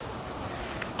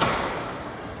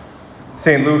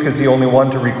St. Luke is the only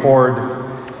one to record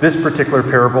this particular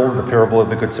parable, the parable of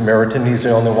the Good Samaritan. He's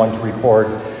the only one to record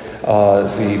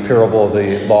the parable of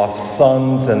the lost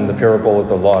sons and the parable of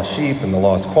the lost sheep and the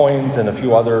lost coins and a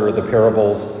few other of the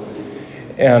parables.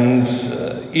 And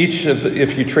each of the,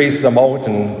 if you trace them out,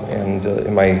 and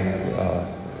in my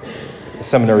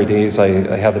seminary days, I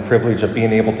had the privilege of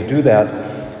being able to do that,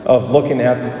 of looking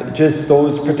at just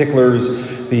those particulars,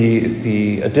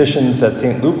 the additions that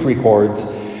St. Luke records.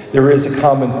 There is a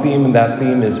common theme, and that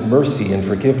theme is mercy and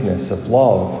forgiveness, of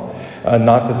love.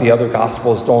 Not that the other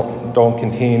Gospels don't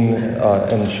contain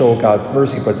and show God's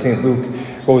mercy, but St. Luke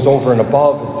goes over and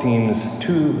above, it seems,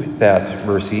 to that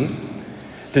mercy.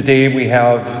 Today we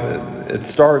have, it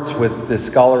starts with the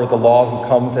scholar of the law who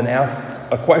comes and asks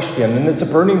a question, and it's a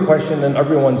burning question in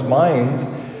everyone's minds.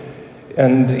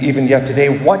 And even yet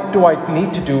today, what do I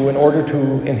need to do in order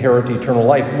to inherit eternal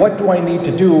life? What do I need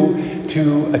to do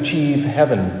to achieve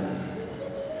heaven?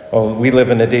 Well, we live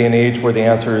in a day and age where the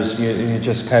answer is you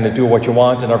just kind of do what you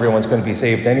want and everyone's going to be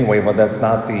saved anyway. Well, that's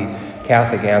not the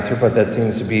Catholic answer, but that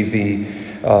seems to be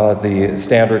the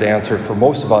standard answer for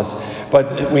most of us.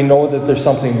 But we know that there's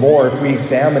something more. If we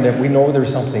examine it, we know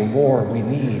there's something more we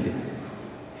need.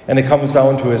 And it comes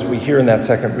down to, as we hear in that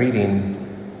second reading,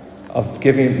 of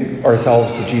giving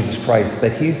ourselves to Jesus Christ,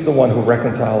 that he's the one who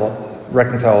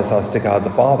reconciles us to God the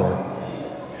Father.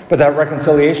 But that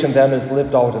reconciliation then is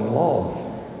lived out in love.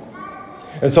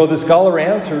 And so the scholar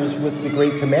answers with the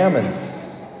great commandments.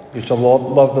 You shall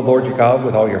love the Lord your God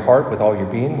with all your heart, with all your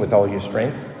being, with all your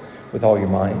strength, with all your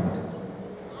mind.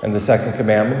 And the second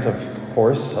commandment, of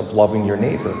course, of loving your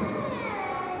neighbor.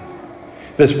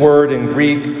 This word in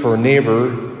Greek for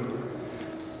neighbor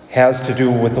has to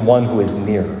do with the one who is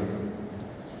near.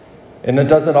 And it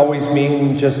doesn't always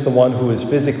mean just the one who is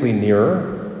physically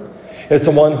near. It's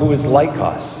the one who is like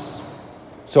us.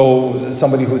 So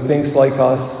somebody who thinks like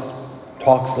us,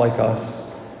 talks like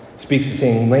us, speaks the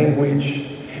same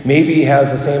language, maybe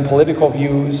has the same political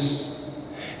views,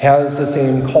 has the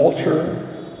same culture,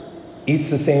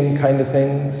 eats the same kind of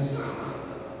things.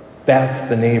 That's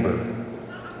the neighbor.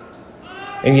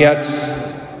 And yet,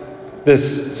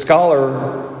 this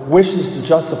scholar wishes to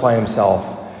justify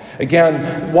himself.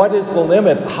 Again, what is the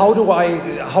limit? How do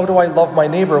I love my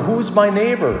neighbor? Who's my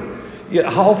neighbor?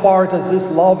 How far does this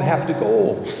love have to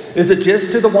go? Is it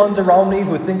just to the ones around me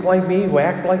who think like me, who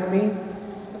act like me?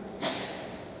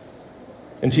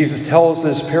 And Jesus tells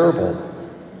this parable.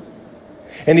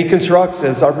 And he constructs,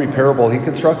 as every parable, he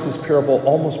constructs this parable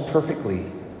almost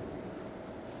perfectly,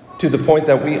 to the point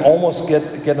that we almost get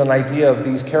an idea of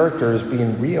these characters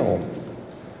being real.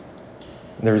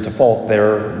 There's a fault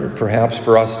there, perhaps,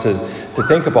 for us to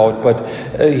think about, but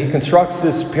he constructs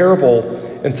this parable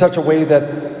in such a way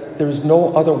that there's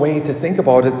no other way to think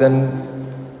about it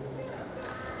than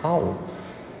how?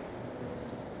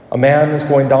 A man is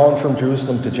going down from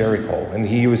Jerusalem to Jericho, and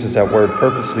he uses that word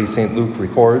purposely, St. Luke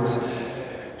records.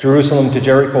 Jerusalem to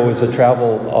Jericho is a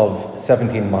travel of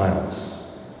 17 miles,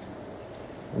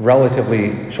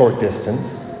 relatively short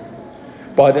distance.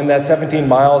 But in that 17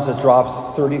 miles, it drops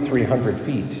 3,300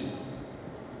 feet.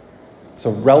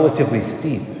 So relatively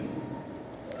steep.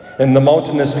 In the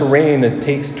mountainous terrain, it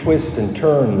takes twists and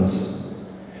turns.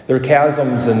 There are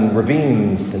chasms and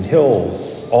ravines and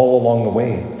hills all along the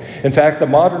way. In fact, the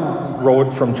modern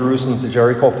road from Jerusalem to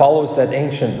Jericho follows that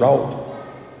ancient route.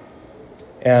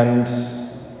 And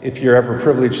if you're ever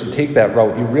privileged to take that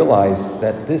route, you realize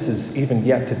that this is, even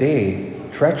yet today,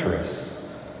 treacherous.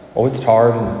 Oh, it's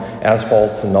tarred and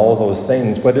asphalt and all those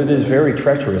things, but it is very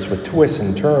treacherous with twists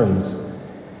and turns.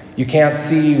 You can't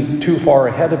see too far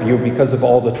ahead of you because of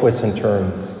all the twists and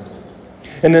turns.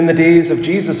 And in the days of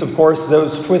Jesus, of course,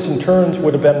 those twists and turns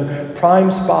would have been prime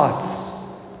spots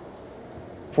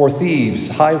for thieves,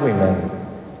 highwaymen,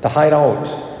 to hide out.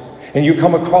 And you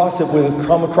come across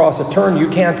a turn, you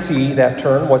can't see that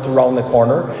turn, what's around the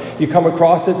corner. You come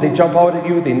across it, they jump out at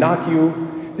you, they knock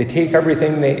you, they take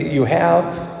everything you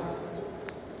have,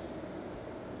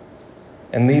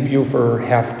 and leave you for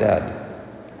half dead.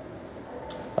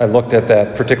 I looked at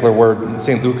that particular word.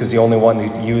 St. Luke is the only one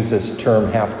who used this term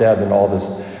half dead in all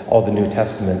the New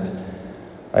Testament.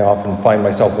 I often find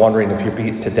myself wondering, if you're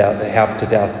beat to death, half to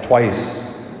death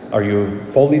twice, are you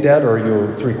fully dead or are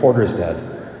you 3/4 dead?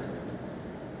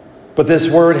 But this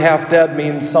word half dead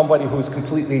means somebody who's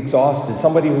completely exhausted.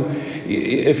 Somebody who,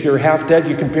 if you're half dead,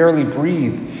 you can barely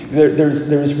breathe.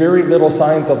 There's very little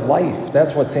signs of life.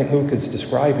 That's what St. Luke is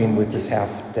describing with this half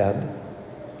dead.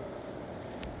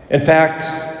 In fact,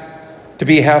 to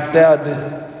be half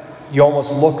dead, you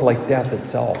almost look like death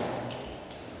itself.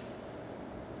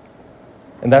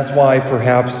 And that's why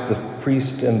perhaps the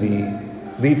priest and the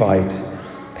Levite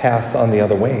pass on the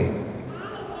other way.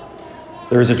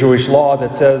 There is a Jewish law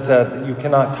that says that you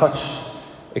cannot touch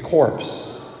a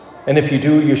corpse, and if you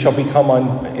do, you shall become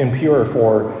impure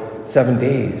for 7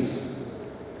 days.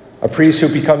 A priest who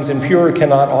becomes impure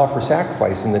cannot offer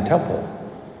sacrifice in the temple.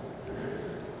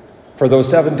 For those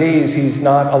 7 days, he's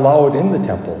not allowed in the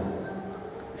temple.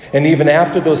 And even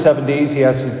after those 7 days, he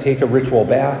has to take a ritual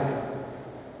bath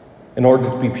in order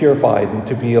to be purified and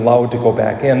to be allowed to go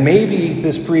back in. Maybe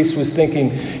this priest was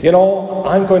thinking,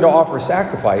 I'm going to offer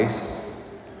sacrifice,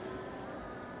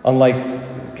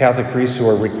 unlike Catholic priests who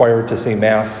are required to say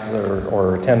Mass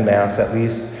or attend Mass at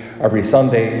least every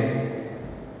Sunday.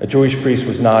 A Jewish priest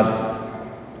was not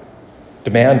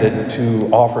demanded to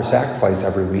offer sacrifice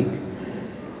every week.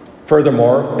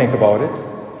 Furthermore, think about it.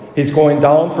 He's going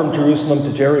down from Jerusalem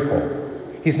to Jericho.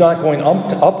 He's not going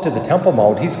up to the Temple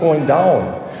Mount. He's going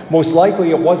down. Most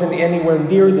likely it wasn't anywhere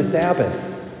near the Sabbath.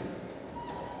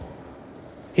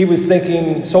 He was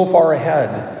thinking so far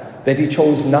ahead that he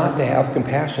chose not to have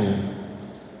compassion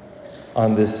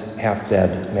on this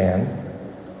half-dead man.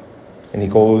 And he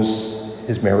goes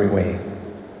his merry way.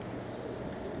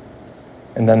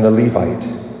 And then the Levite.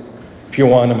 If you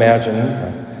want to imagine,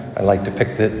 I like to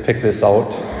pick this out.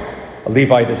 A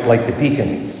Levite is like the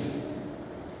deacons.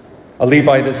 A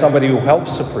Levite is somebody who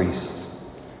helps the priests.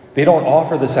 They don't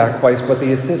offer the sacrifice, but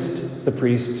they assist the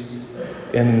priest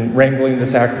in wrangling the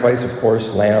sacrifice, of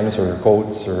course, lambs or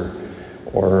goats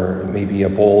or maybe a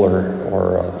bull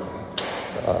or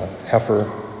a heifer,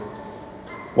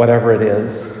 whatever it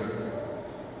is.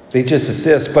 They just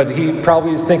assist, but he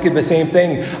probably is thinking the same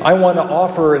thing. I want to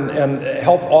offer and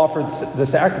help offer the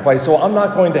sacrifice, so I'm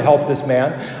not going to help this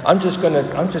man. I'm just going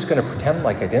to pretend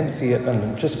like I didn't see it, and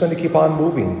I'm just going to keep on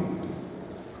moving.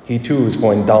 He too is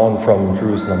going down from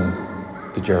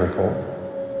Jerusalem to Jericho.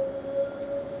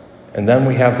 And then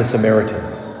we have the Samaritan.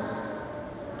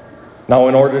 Now,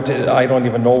 in order to, I don't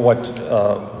even know what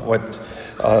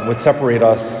would separate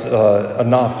us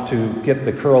enough to get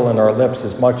the curl in our lips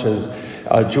as much as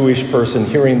a Jewish person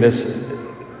hearing this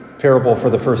parable for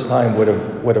the first time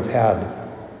would have had.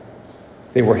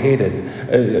 They were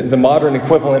hated. The modern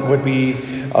equivalent would be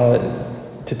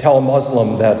to tell a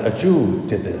Muslim that a Jew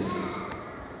did this.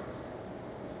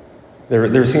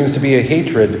 There seems to be a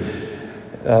hatred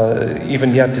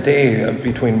even yet today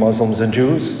between Muslims and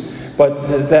Jews,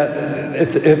 but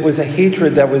that it was a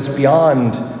hatred that was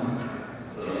beyond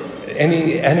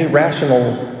any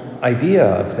rational idea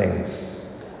of things.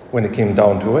 When it came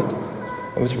down to it,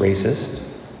 it was racist.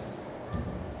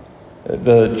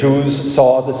 The Jews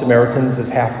saw the Samaritans as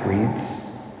half-breeds.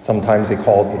 Sometimes they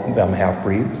called them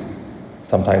half-breeds.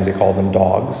 Sometimes they called them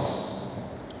dogs.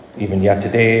 Even yet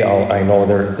today, I know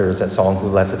there's that song, "Who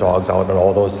Let the Dogs Out," and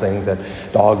all those things, that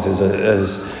dogs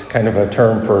is kind of a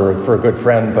term for a good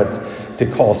friend, but to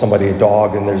call somebody a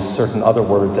dog, and there's certain other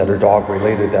words that are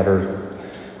dog-related that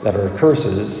are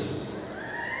curses.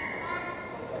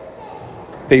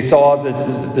 They saw,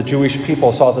 the Jewish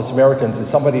people saw the Samaritans as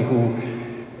somebody who,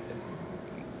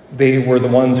 they were the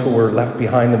ones who were left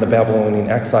behind in the Babylonian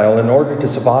exile. In order to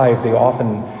survive, they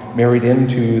often married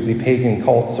into the pagan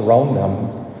cults around them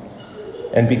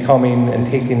and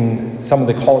taking some of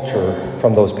the culture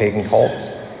from those pagan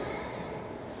cults,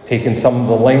 taking some of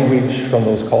the language from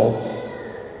those cults,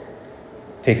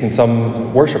 taking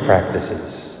some worship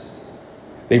practices.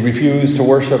 They refused to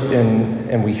worship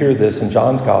and we hear this in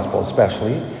John's Gospel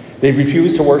especially, they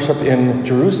refused to worship in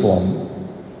Jerusalem,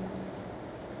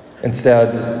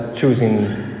 instead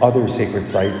choosing other sacred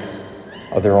sites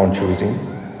of their own choosing.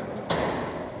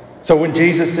 So when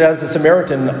Jesus says the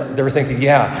Samaritan, they're thinking,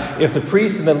 if the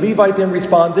priest and the Levite didn't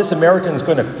respond, this Samaritan is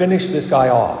going to finish this guy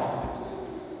off.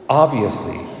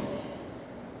 Obviously.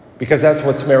 Because that's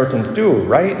what Samaritans do,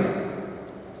 right?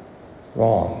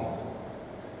 Wrong.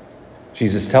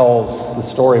 Jesus tells the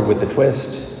story with the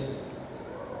twist.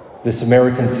 The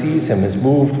Samaritan sees him, is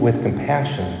moved with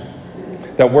compassion.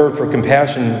 That word for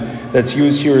compassion that's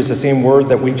used here is the same word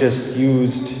that we just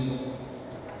used.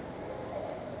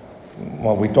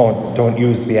 Well, we don't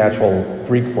use the actual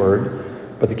Greek word,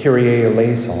 but the Kyrie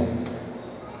eleison.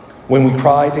 When we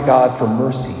cry to God for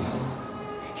mercy,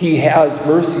 He has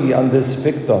mercy on this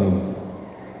victim.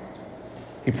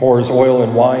 He pours oil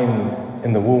and wine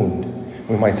in the wound.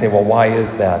 We might say, well, why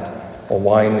is that? Well,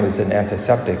 wine is an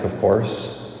antiseptic, of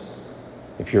course.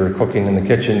 If you're cooking in the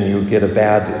kitchen, you get a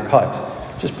bad cut.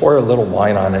 Just pour a little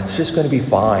wine on it. It's just going to be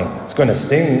fine. It's going to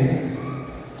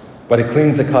sting, but it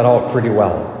cleans the cut out pretty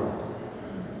well.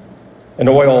 An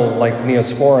oil like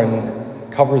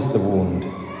Neosporin covers the wound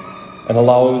and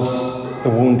allows the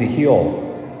wound to heal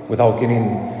without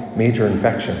getting major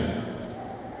infection.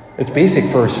 It's basic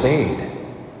first aid.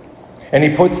 And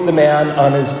he puts the man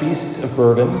on his beast of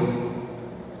burden,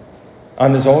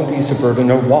 on his own beast of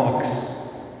burden, and walks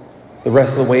the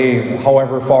rest of the way,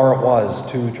 however far it was,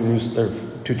 to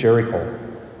Jerusalem, to Jericho.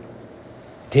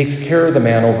 Takes care of the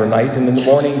man overnight, and in the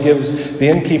morning gives the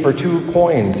innkeeper 2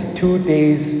 coins, 2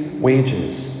 days'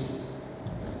 wages,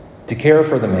 to care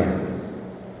for the man,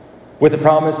 with the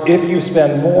promise, if you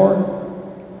spend more,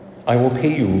 I will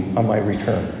pay you on my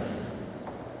return.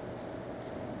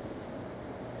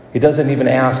 He doesn't even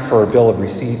ask for a bill of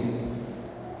receipt.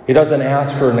 He doesn't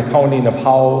ask for an accounting of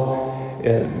how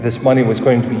this money was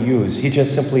going to be used. He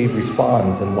just simply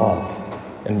responds in love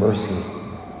and mercy.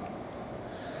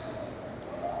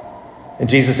 And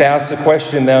Jesus asks the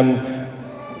question then,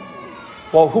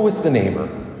 well, who is the neighbor?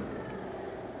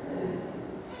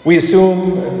 We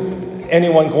assume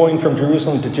anyone going from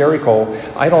Jerusalem to Jericho,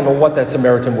 I don't know what that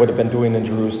Samaritan would have been doing in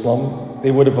Jerusalem.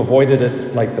 They would have avoided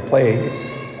it like the plague.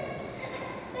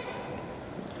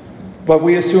 But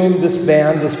we assume this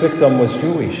man, this victim, was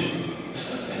Jewish.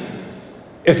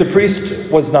 If the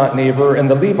priest was not neighbor and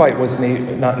the Levite was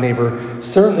not neighbor,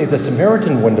 certainly the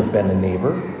Samaritan wouldn't have been a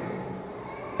neighbor.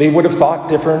 They would have thought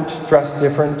different, dressed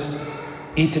different,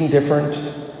 eaten different,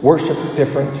 worshipped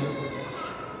different.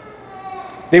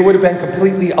 They would have been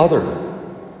completely other.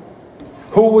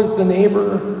 Who was the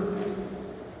neighbor?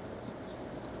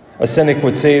 A cynic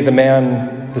would say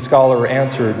the scholar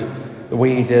answered the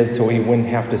way he did so he wouldn't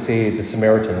have to say the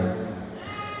Samaritan.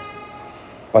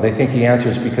 But I think he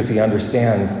answers because he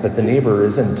understands that the neighbor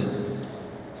isn't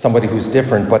somebody who's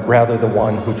different, but rather the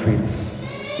one who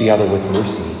treats the other with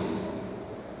mercy.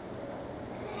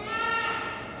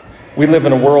 We live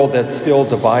in a world that's still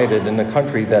divided, in a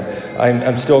country that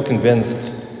I'm still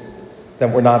convinced that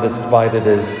we're not as divided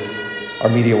as our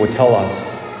media would tell us.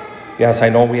 Yes, I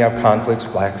know we have conflicts,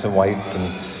 blacks and whites,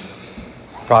 and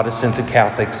Protestants and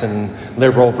Catholics, and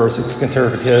liberal versus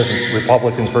conservative, and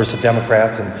Republicans versus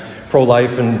Democrats, and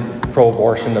pro-life and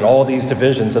pro-abortion, and all these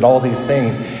divisions and all these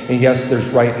things. And yes, there's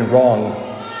right and wrong.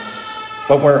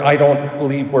 But I don't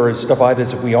believe we're as divided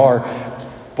as we are.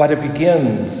 But it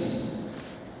begins.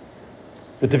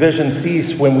 The divisions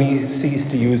cease when we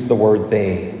cease to use the word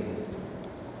they.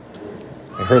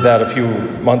 I heard that a few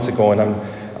months ago,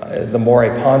 and the more I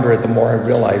ponder it, the more I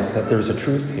realize that there's a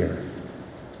truth here.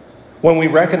 When we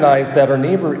recognize that our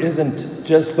neighbor isn't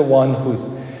just the one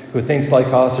who thinks like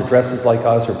us, or dresses like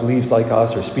us, or believes like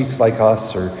us, or speaks like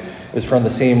us, or is from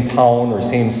the same town, or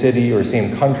same city, or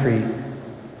same country,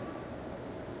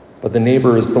 but the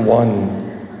neighbor is the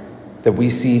one that we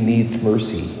see needs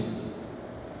mercy.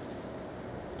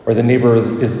 Or the neighbor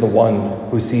is the one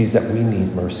who sees that we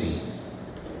need mercy.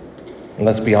 And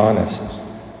let's be honest,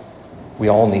 we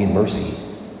all need mercy,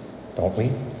 don't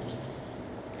we?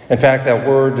 In fact, that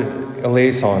word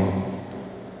eleison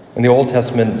in the Old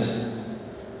Testament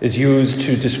is used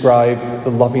to describe the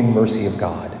loving mercy of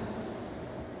God.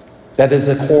 That is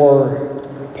a core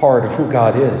part of who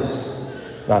God is.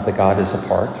 Not that God is a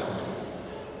part,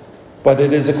 but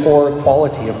it is a core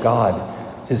quality of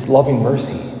God, his loving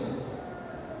mercy.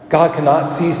 God cannot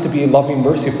cease to be loving,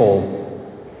 merciful,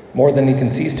 more than he can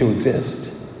cease to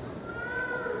exist.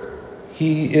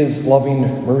 He is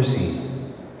loving mercy.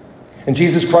 And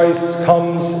Jesus Christ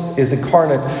is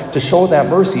incarnate to show that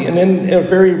mercy. And in a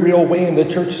very real way, and the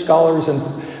church scholars and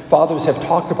fathers have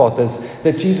talked about this,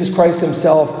 that Jesus Christ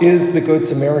himself is the Good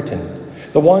Samaritan,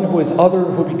 the one who is other,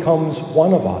 who becomes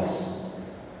one of us,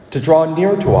 to draw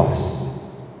near to us,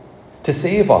 to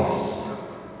save us,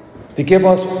 to give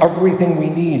us everything we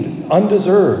need,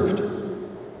 undeserved.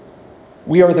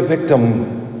 We are the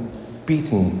victim,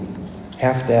 beaten,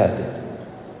 half dead,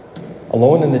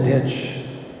 alone in the ditch.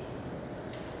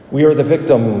 We are the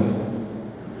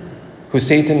victim who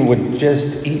Satan would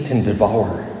just eat and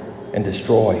devour and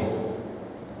destroy.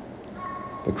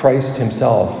 But Christ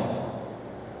himself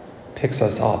picks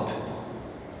us up,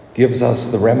 gives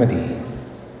us the remedy,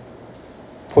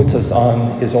 puts us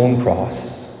on his own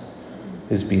cross,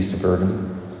 his beast of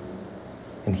burden,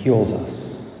 and heals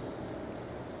us.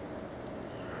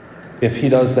 If he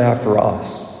does that for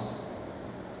us,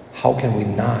 how can we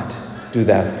not do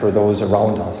that for those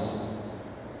around us?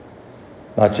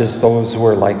 Not just those who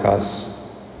are like us,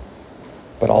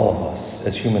 but all of us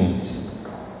as humans.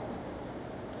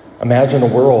 Imagine a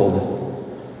world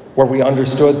where we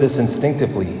understood this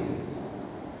instinctively,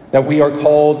 that we are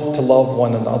called to love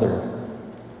one another,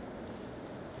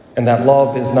 and that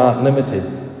love is not limited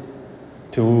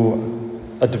to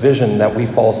a division that we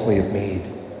falsely have made.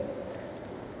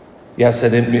 Yes,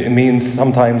 it means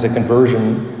sometimes a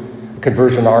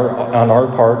conversion on our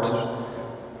part.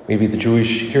 Maybe the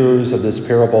Jewish hearers of this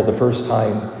parable the first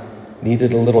time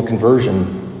needed a little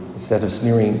conversion. instead of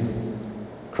sneering,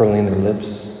 curling their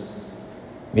lips.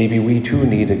 Maybe we too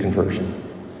need a conversion.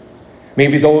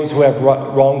 Maybe those who have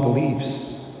wrong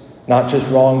beliefs, not just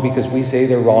wrong because we say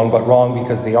they're wrong, but wrong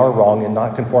because they are wrong and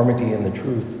not conformity in the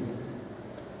truth,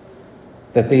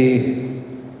 that they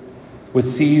would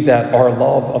see that our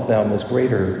love of them is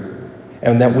greater,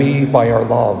 and that we, by our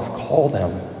love, call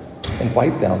them,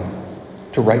 invite them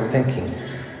to right thinking.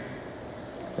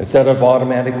 Instead of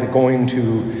automatically going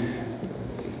to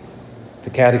the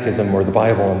catechism or the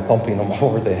Bible and thumping them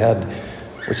over the head,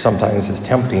 which sometimes is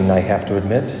tempting, I have to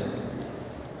admit,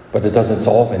 but it doesn't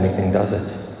solve anything, does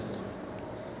it?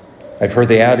 I've heard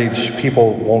the adage,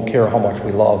 people won't care how much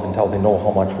we love until they know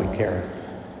how much we care.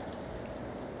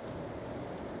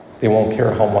 They won't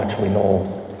care how much we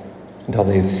know until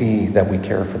they see that we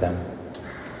care for them.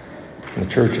 And the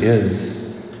church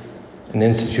is an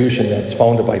institution that's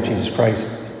founded by Jesus Christ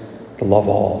to love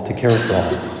all, to care for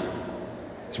all.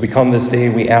 As we come this day,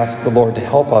 we ask the Lord to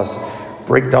help us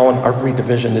break down every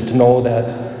division and to know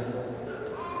that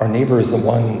our neighbor is the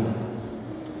one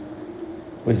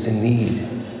who is in need,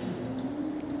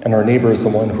 and our neighbor is the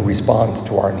one who responds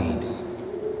to our need.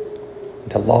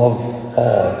 And to love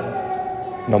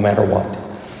all, no matter what.